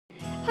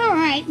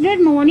Okay,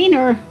 good morning,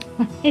 or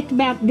it's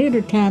about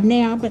dinner time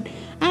now, but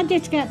I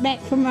just got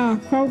back from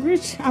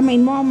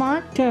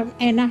Walmart,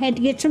 and I had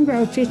to get some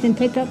groceries and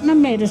pick up my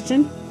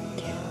medicine.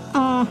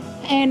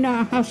 And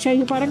I'll show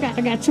you what I got.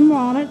 I got some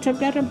walnuts. I've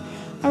got a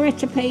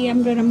recipe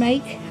I'm going to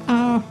make.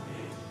 A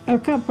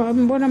couple of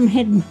them. One of them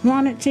had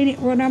walnuts in it.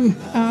 One of them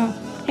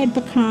had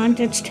pecans.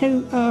 That's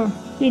two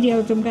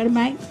videos I'm going to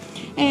make.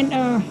 And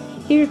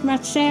here's my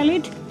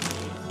salad.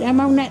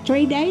 I'm on that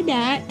 3-day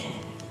diet.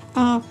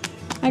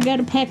 I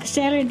got a pack of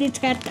salad. It's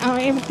got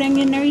everything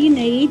in there you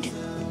need.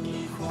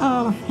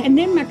 And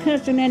then my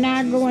cousin and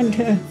I are going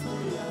to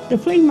the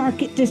flea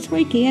market this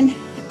weekend.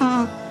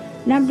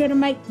 And I'm going to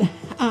make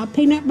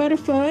peanut butter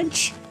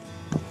fudge.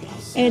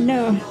 And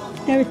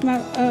there's my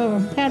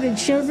powdered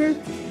sugar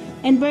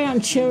and brown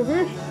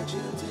sugar.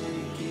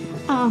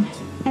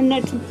 And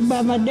that's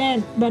my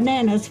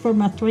bananas for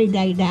my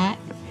 3-day diet.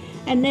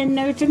 And then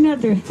there's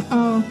another,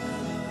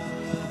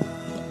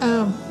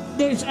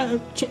 there's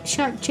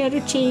sharp cheddar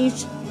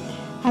cheese.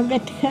 I've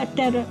got to cut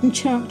that up in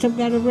chunks. I've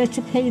got a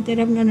recipe that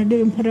I'm going to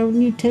do and put on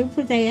YouTube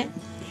for that.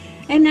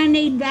 And I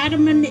need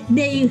vitamin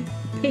D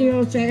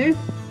pills there.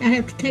 I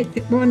have to take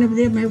one of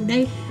them every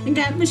day. And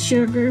got my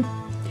sugar.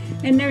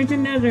 And there's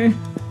another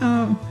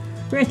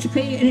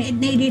recipe, and it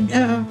needed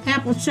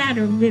apple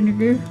cider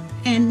vinegar.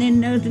 And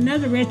then there's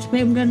another recipe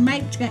I'm going to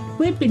make. It's got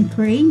whipping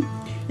cream.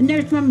 And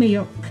there's my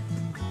milk.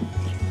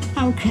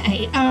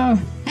 Okay,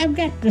 I've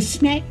got the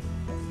snack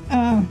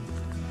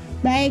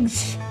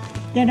bags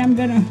that I'm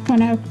going to,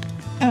 when I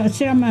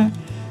sell my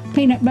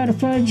peanut butter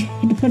fudge,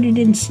 to put it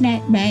in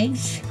snack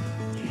bags.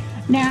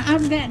 Now,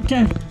 I've got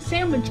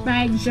sandwich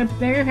bags up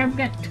there. I've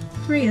got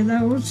 3 of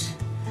those.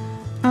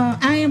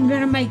 I am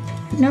going to make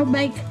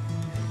no-bake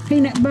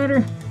peanut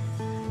butter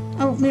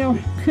oatmeal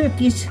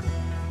cookies.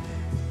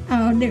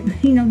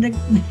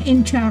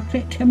 In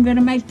chocolate. I'm going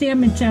to make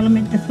them and sell them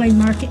at the flea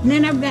market. And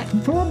then I've got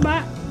 4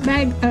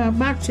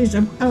 boxes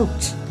of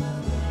oats.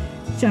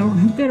 So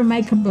I'm going to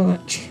make a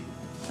bunch.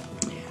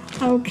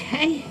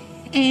 Okay.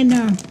 And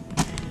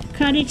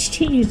cottage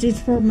cheese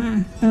is for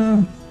my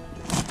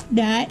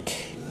diet.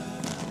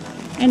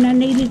 And I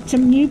needed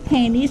some new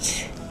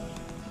panties.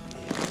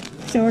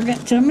 So I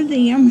got some of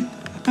them.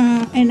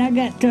 And I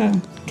got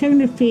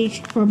tuna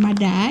fish for my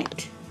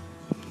diet.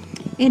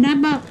 And I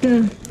bought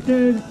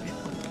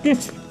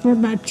this for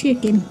my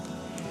chicken.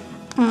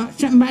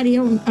 Somebody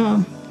on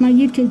my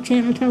YouTube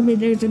channel told me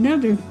there's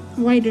another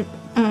way to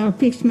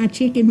fix my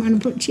chicken when I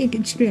put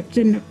chicken strips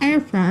in the air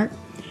fryer.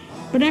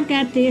 But I've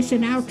got this,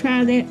 and I'll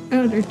try that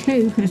other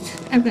too, because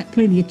I've got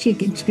plenty of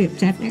chicken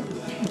strips out there.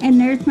 And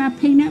there's my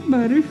peanut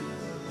butter.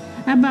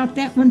 I bought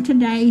that one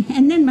today.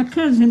 And then my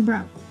cousin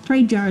brought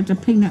 3 jars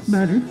of peanut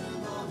butter.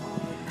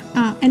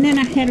 And then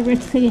I had a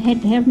recipe I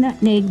had to have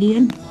nutmeg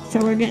in,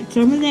 so I got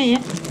some of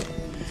that.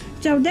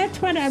 So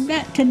that's what I've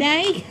got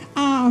today.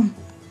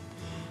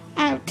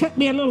 It took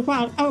me a little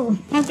while. Oh,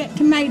 I've got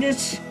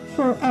tomatoes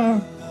for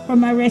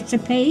my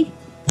recipe.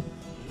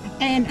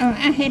 And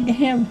I had to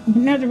have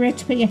another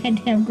recipe. I had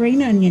to have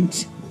green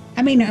onions.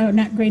 I mean,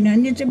 not green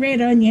onions, a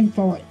red onion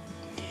for it.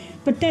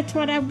 But that's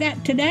what I've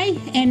got today.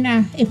 And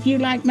if you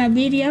like my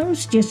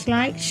videos, just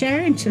like,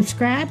 share, and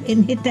subscribe,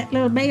 and hit that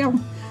little bell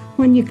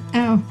when you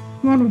want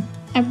to.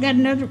 I've got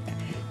another.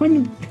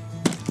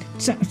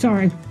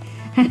 Sorry,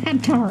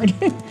 I'm tired.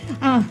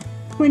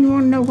 When you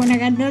want to know when I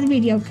got another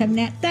video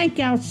coming out. Thank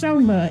y'all so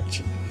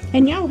much.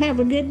 And y'all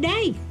have a good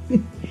day.